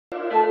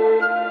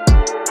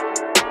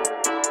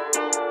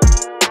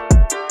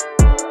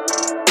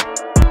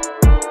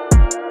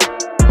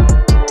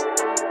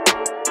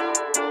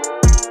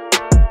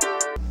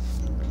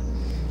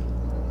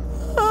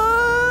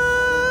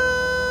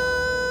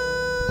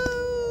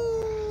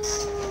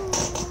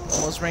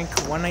almost rank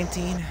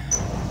 119.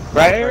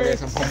 Right, Eric?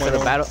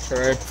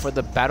 For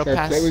the battle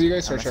pass. Play with you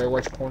guys or should I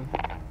watch porn?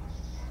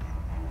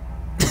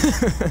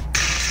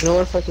 No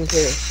one fucking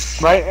cares.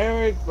 Right,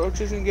 Eric?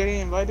 Roach isn't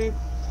getting invited?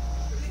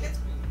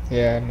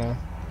 Yeah, no.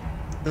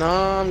 No,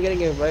 I'm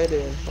getting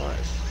invited. Watch.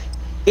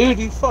 Dude,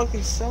 you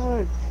fucking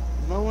suck.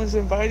 No one's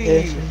inviting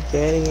you.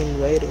 Getting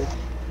invited.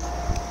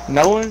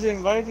 No one's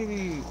inviting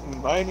you,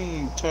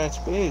 trash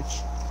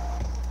bitch.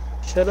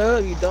 Shut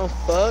up, you dumb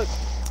fuck.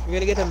 You're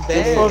gonna get them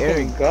banned. You're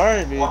fucking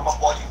garbage.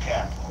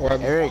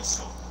 Eric,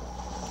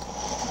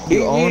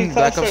 you own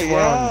Black Ops 4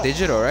 on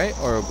digital, right?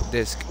 Or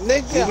disc?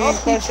 Nigga, I'll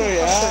Clash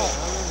Royale.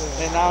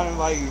 And now I'm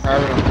like,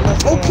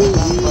 okay,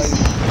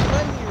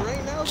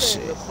 right now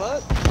then, the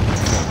fuck?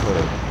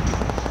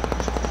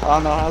 I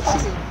don't know how to.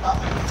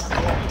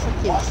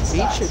 Fucking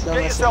beat your dumb.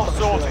 Get yourself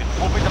sorted.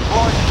 We'll be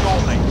deployed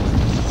shortly.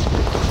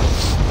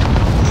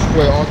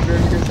 Wait, all three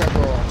of you guys have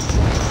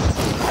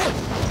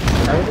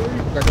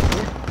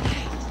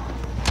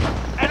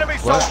Enemy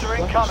soldier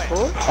incoming.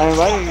 I'm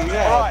inviting you,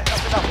 yeah. Alright,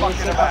 that's enough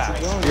fucking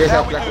about. You guys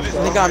have Black Ops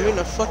 4? Nigga, I'm in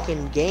a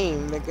fucking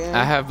game, nigga.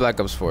 I have Black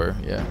Ops 4,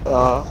 yeah.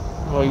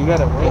 Well, you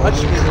gotta wait.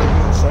 Watch me.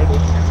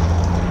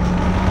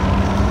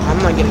 I'm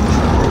not getting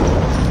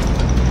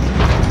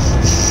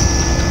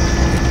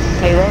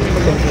Hey, Ron, you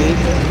looking big?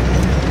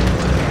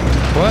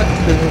 What?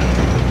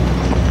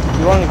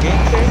 You want a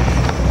game chair?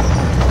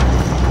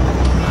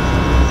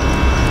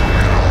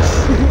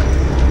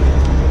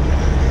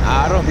 I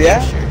don't Yeah?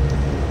 think sure.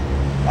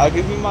 I'll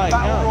give you my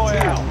account, too.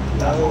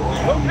 No,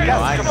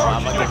 I know.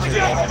 I'm gonna get you.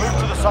 Move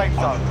to the safe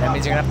zone. That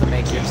means you're gonna have to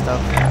make your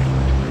stuff.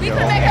 We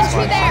can make a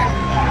tree there.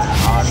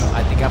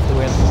 I think I have to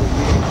wait until we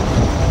read.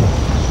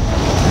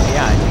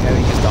 Yeah, I think I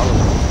used all of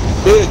them.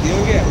 Dude, you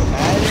don't get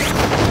mad?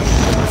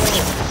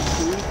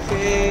 2K.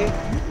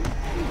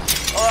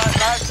 Alright,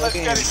 lads, let's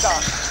get it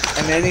done.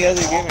 And any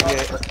other game I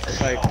get,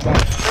 like, come on.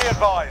 Be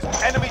advised,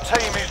 enemy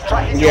team is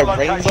tracking You your get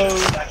location.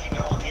 Rainbow.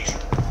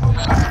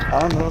 I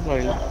don't know,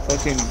 like,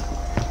 fucking,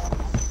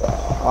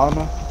 I don't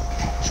know.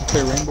 You should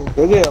play Rainbow.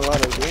 They get a lot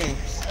of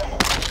games.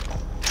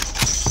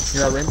 You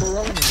got Rainbow,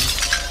 Robin?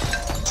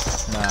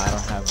 Nah, I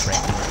don't have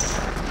Rainbow.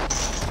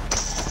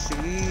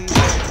 See?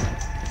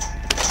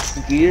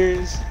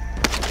 Gears.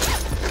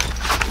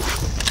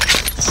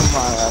 Come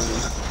on, Abby.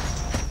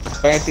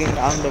 I think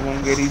I'm the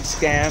one getting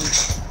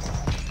scammed.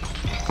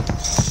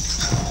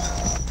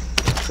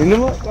 You know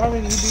what,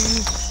 Robin, you do?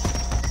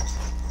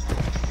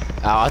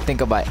 I'll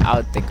think about it.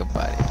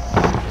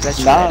 Is that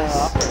true? Nah,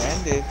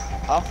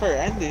 offer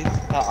ended,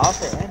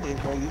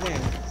 bro. You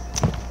didn't.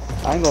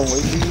 I ain't gonna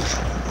wait for you.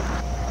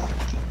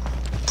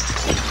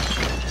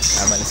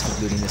 Alright, let's keep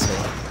looting this way.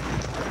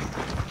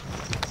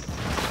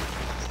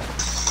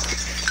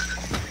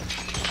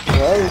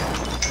 Right.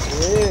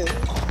 Yeah.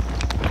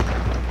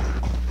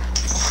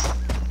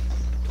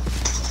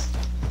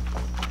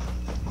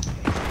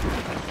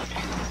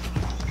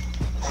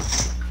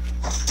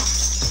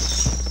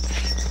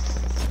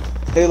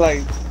 Hey,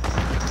 like,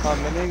 a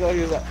minute ago,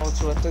 you was like, oh,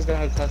 so what's gonna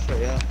have Clash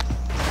Royale?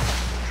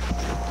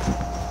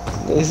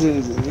 This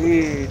is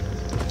weird.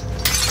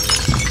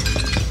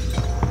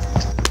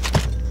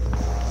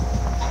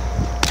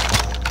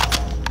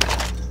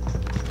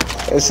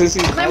 As soon as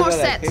you Play more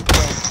sets.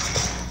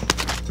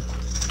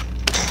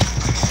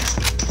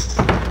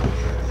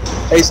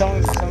 Hey,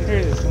 someone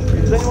hear this.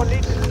 Does anyone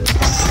need this?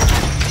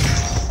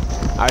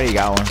 I already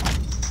got one.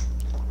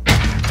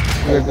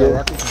 You guys got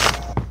rockets?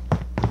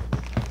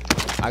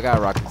 I got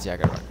rockets. Yeah, I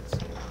got rockets.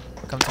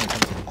 Come to me.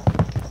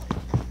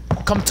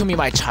 Come to me,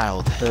 my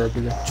child.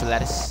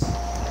 Chuletis.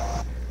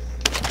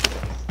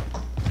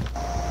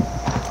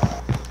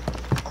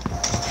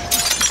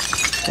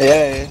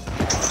 Yeah.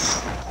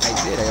 I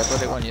did. I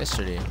got one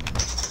yesterday.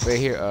 Right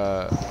here.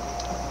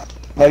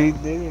 Oh, you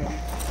did?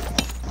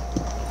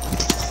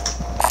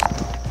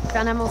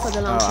 Found ammo for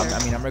the launcher.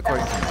 I'm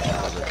recording from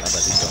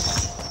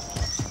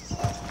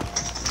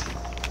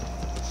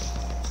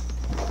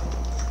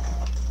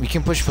We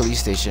can push police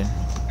station.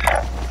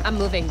 I'm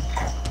moving.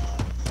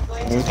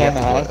 We have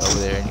to go over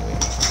there anyway.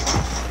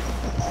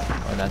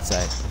 On that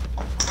side.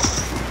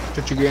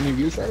 Did you get any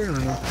views right or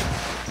no?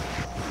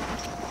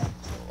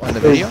 On the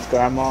video? His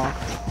grandma.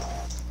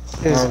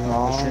 His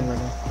mom.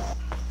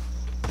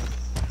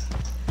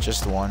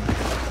 Just one.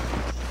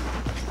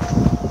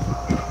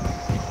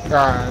 It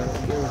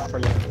was for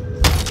like...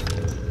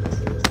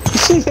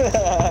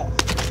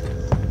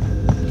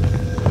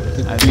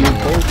 Do you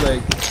post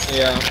like,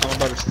 yeah, I'm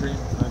about to stream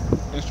on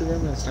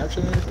Instagram and Snapchat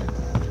and everything?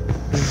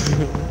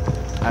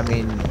 I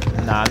mean,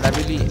 nah, not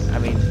really. I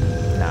mean,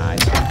 nah.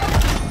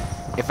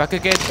 If I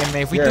could get,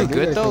 if we do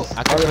good though,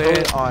 I could put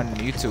it on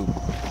YouTube.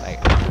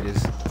 Like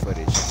this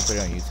footage, I could put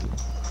it on YouTube.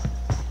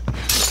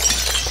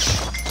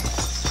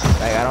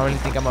 Like I don't really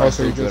think I'm gonna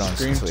do good on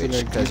Twitch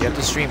because you have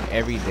to stream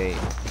every day.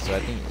 So I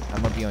think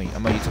I'm a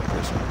YouTube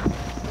person.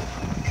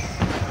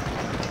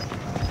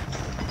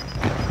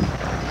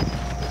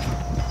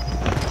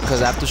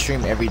 Because I have to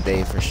stream every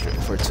day for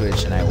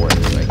Twitch and I work, so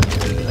I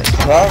can't really like.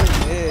 Robin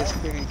is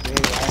pretty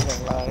big, I ain't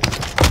gonna lie.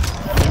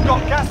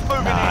 Got gas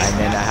moving in. And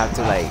then I have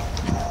to like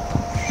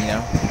You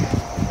know?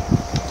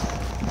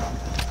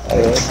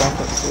 Hey,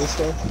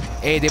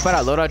 Hey, they bought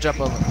a loadout drop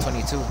of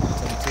 22.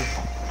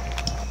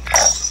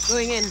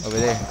 Going in. Over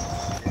there.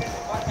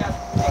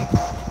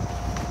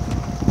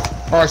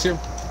 Oh, I see him.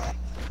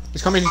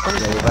 He's coming. Yeah,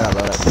 they bought a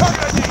loadout. Oh,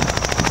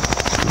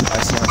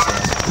 I see him.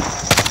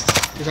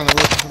 He's on the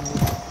roof.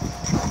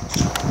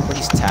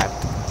 He's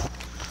tapped.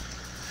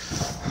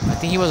 I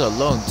think he was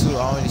alone too. I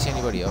don't really see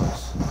anybody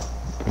else.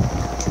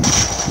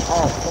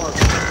 Oh, fuck.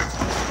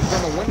 He's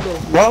on the window.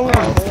 Why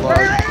Fuck.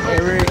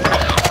 Eric.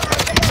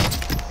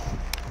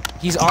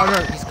 He's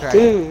armored. He's cracked.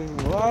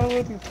 Dude, why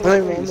would you play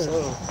me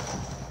so?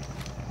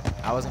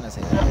 I was gonna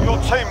say that. Your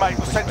teammate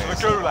was sent to the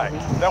gulag.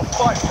 They'll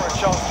fight for a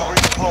chance to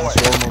redeploy.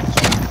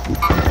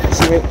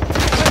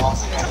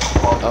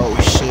 Oh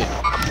shit.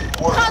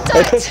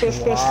 Hey, push.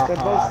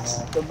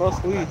 They're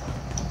both weak.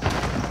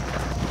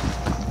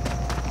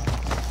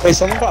 Hey,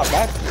 someone got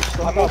back.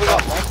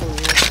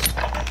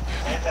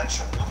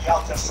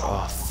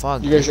 Oh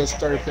fuck. You guys just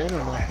started playing or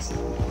not?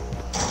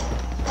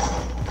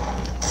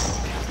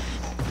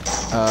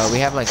 We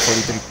have like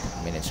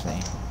 43 minutes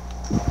playing.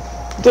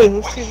 Dude,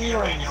 who's TV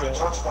on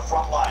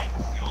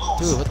that?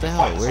 Dude, what the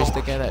hell? Where's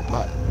the guy that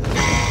bought?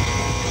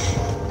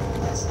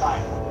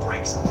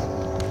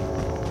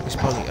 He's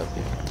probably up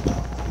there.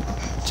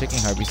 Checking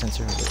heartbeat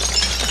sensor.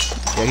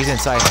 Yeah, he's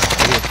inside.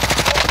 Right here.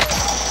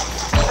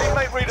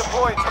 Teammate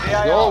redeployed to the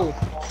AR. Yo!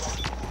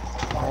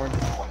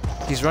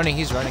 He's running.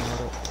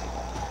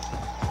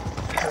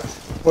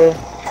 Where?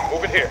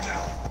 Moving here.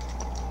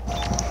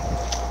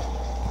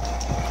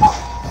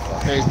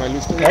 Hey, is my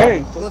loot still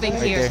Hey, Moving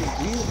Right here.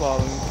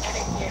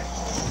 there.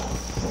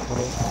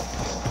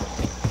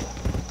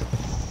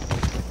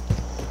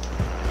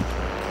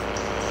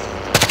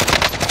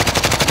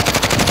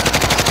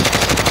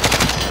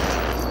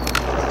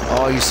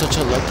 Oh, you're such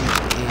a lucky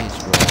bitch,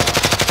 bro.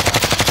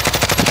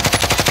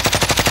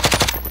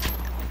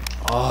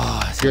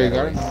 Oh, You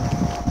got it?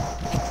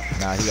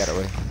 Nah, he got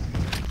away.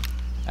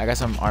 I got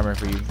some armor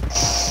for you,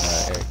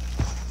 Eric.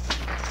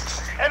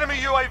 Enemy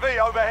UAV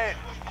overhead.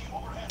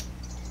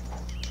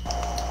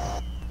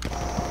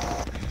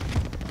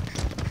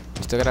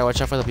 You still gotta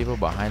watch out for the people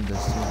behind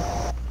us,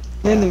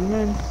 too. Many.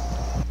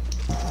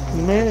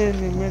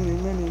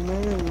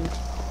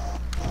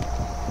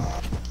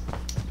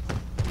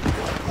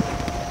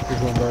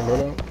 Here's one bar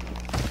loadout.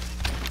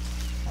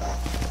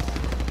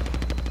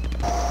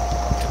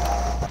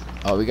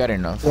 Oh, we got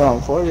enough. We're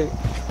on 40.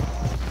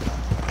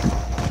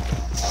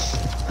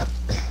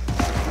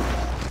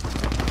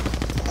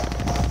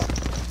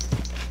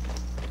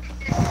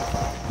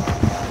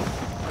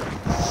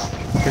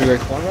 Here's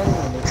like one right or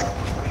no?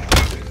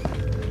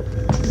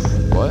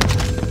 What?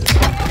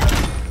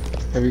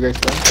 Have you guys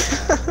done?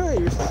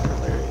 You're fucking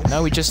hilarious.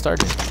 No, we just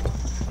started.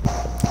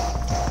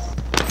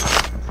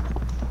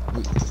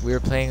 We were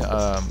playing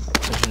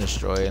Search and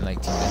Destroy and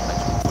like Team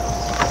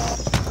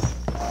Deathmatch.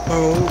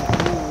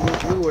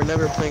 Oh, we were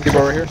never playing. Keep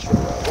over here.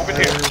 Moving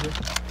here.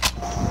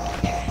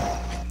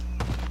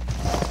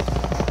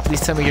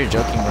 Please tell me you're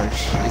joking, Merch.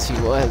 Yes,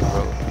 you was,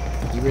 bro.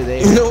 You were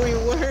there. No, we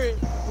weren't.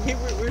 We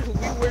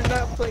were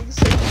not playing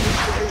Search and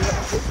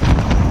Destroy.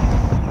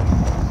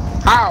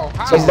 How?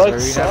 Jesus, But were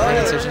we not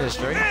playing Search and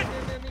Destroy?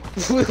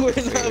 We were not wait,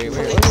 playing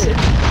wait.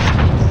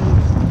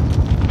 Search.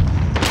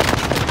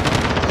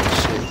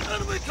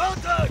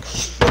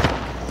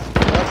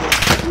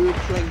 We were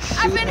playing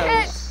I've been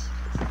hit.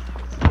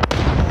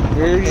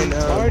 We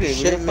already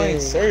started. We were playing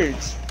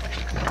Search.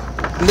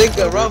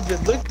 Nigga,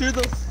 Robin, look through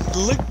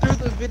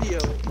the video.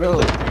 Bro,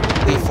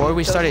 before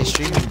we started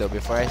streaming though,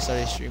 before I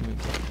started streaming.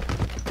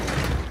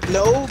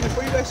 No,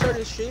 before you guys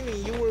started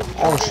streaming, you were.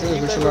 Oh, shit, you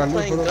there's guys a lot were of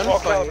playing loot.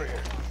 Walk over gunfight. here.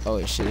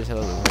 Oh shit, there's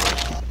hella loot.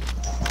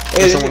 Hey,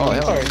 there's a Someone- key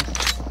hell. card.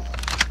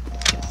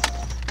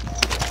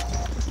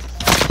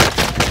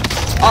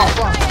 Oh,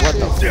 fuck. What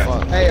the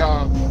fuck? Hey,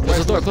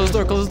 Close the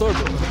door,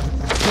 bro.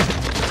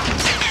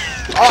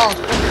 Oh,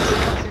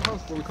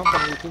 where we come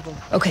from,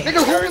 Okay.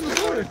 Nigga, who opened the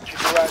door?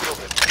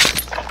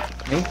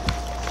 Me?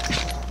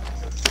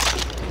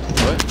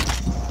 What?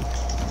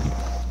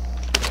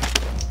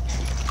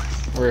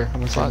 Where? I'm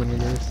gonna open you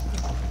guys.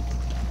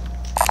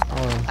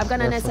 Oh, I've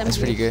got an that's SMG. That's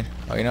pretty good.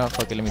 Oh, you know what?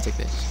 Fuck it, let me take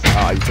this.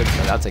 Oh, you took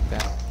that. I'll take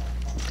that.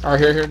 Oh,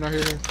 here, no,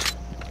 here.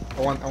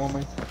 I want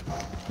mine.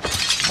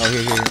 Oh,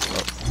 here. Oh,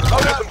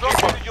 Loadout drop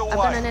headed your I've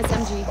got way. an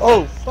SMG.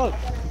 Oh, fuck.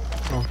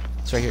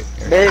 it's right here.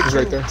 There, He's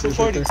right there. He's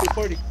right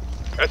 240, there. 240.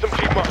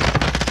 SMG mark.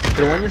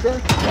 Did I win your shot?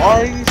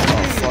 Are you Oh,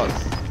 serious? fuck.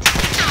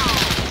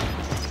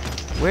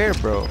 Where,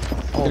 bro?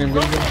 Oh, Get him.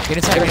 get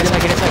inside. No, get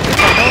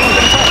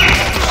inside.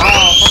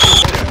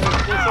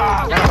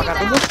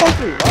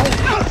 Motherfucker, why?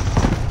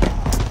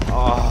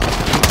 Oh,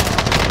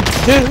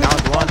 Dude,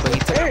 downed one, but he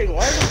took. Hey,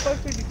 why the fuck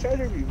did you try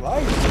to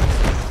revive me?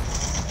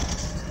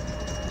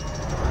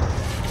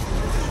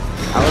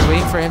 I was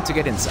waiting for him to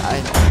get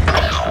inside.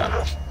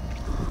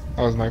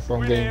 That was my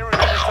phone Win game. here and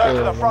return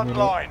to the Yeah, front 1 minute.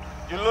 line.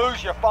 You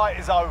lose, your fight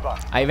is over.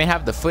 I even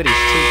have the footage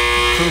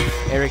too.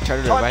 Proof Eric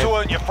tried to Time revive. to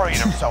earn your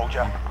freedom,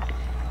 soldier.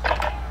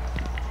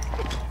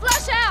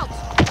 Flash out!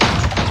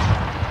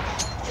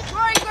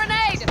 Throwing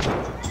grenade!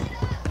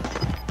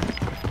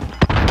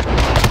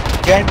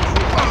 Behind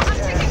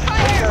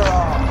you.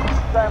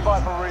 Stand by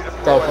for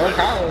The redeployment. fuck?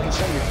 How? He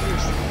shot me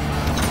first.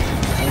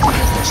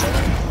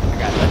 I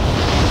got lucky.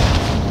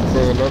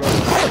 For the load up.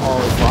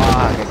 Oh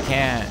fuck, I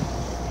can't.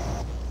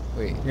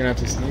 Wait. You're gonna have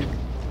to sneak.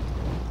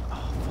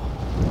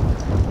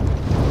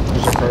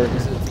 There's a card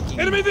This here. is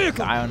a freaking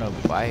guy on a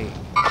bike.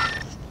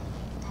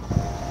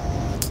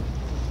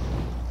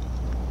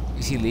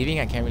 Is he leaving?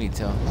 I can't really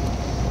tell.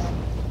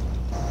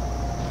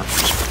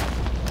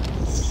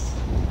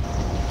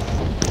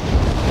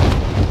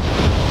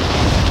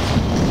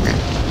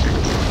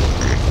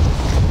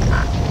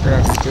 You're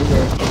gonna have to do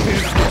that.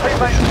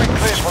 Teammates have been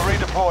cleared for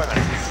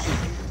redeployment.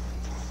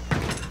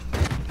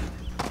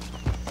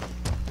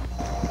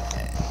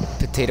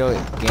 Potato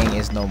Gang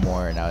is no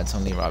more now. It's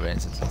only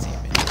Robin's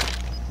Entertainment.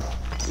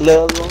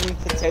 Little lonely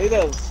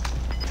potatoes.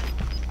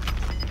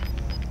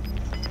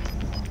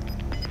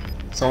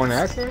 Someone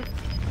asked her?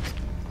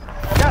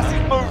 Gas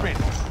is moving.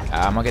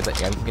 I'm gonna get the.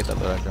 Yeah, we can get the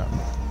loadout drop.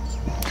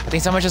 I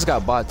think someone just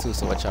got bought too,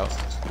 so watch out.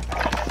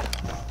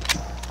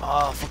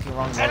 Oh, fucking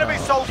wrong. Enemy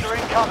soldier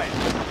incoming.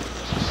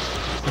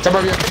 It's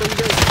above you.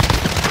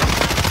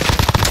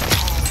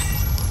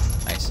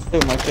 Nice.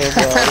 Dude, my favorite.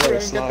 I let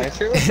it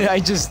slide. I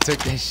just took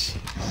that shit.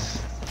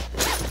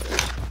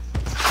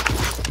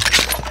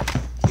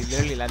 He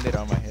literally landed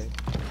on my head.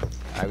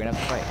 Alright, we're gonna have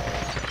to fight.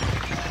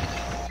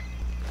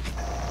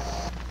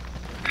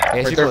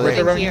 Hey, Right there, right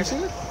there, Right right here. here.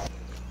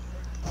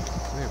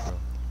 Weird, bro.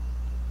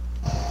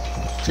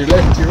 To your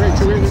left, to your right,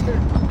 right there.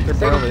 They're They're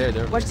fighting. over there,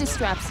 they're over Watch there. these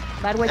straps.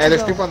 Bad way And to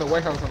there's go. people on the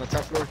White House on the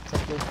top floor, top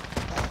floor.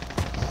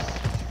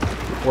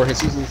 Where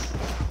Jesus is.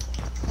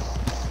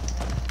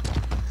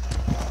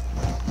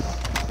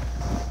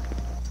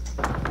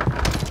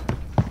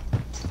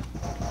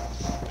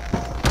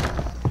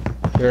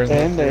 There's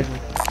And there.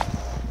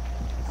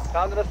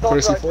 Found an Put a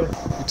assault C4.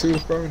 rifle. You too,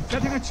 bro.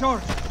 Getting a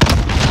charge.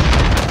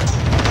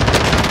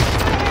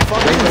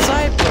 Fucking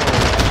inside, bro.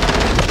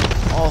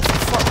 Oh,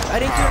 fuck. I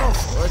didn't get no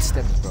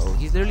footsteps, bro.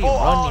 He's literally All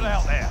hard running.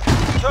 out there.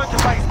 Turn to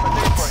base for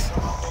debrief.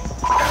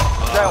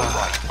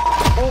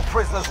 Delta. All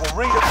prisoners will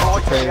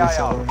redeploy to the Okay, AO.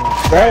 so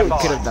Stand by.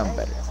 Could have done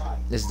better.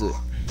 Let's do it.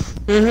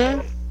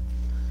 Mm-hmm.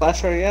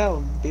 Clash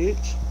Royale,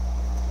 bitch.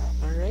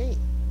 Alright.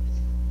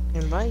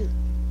 Invite.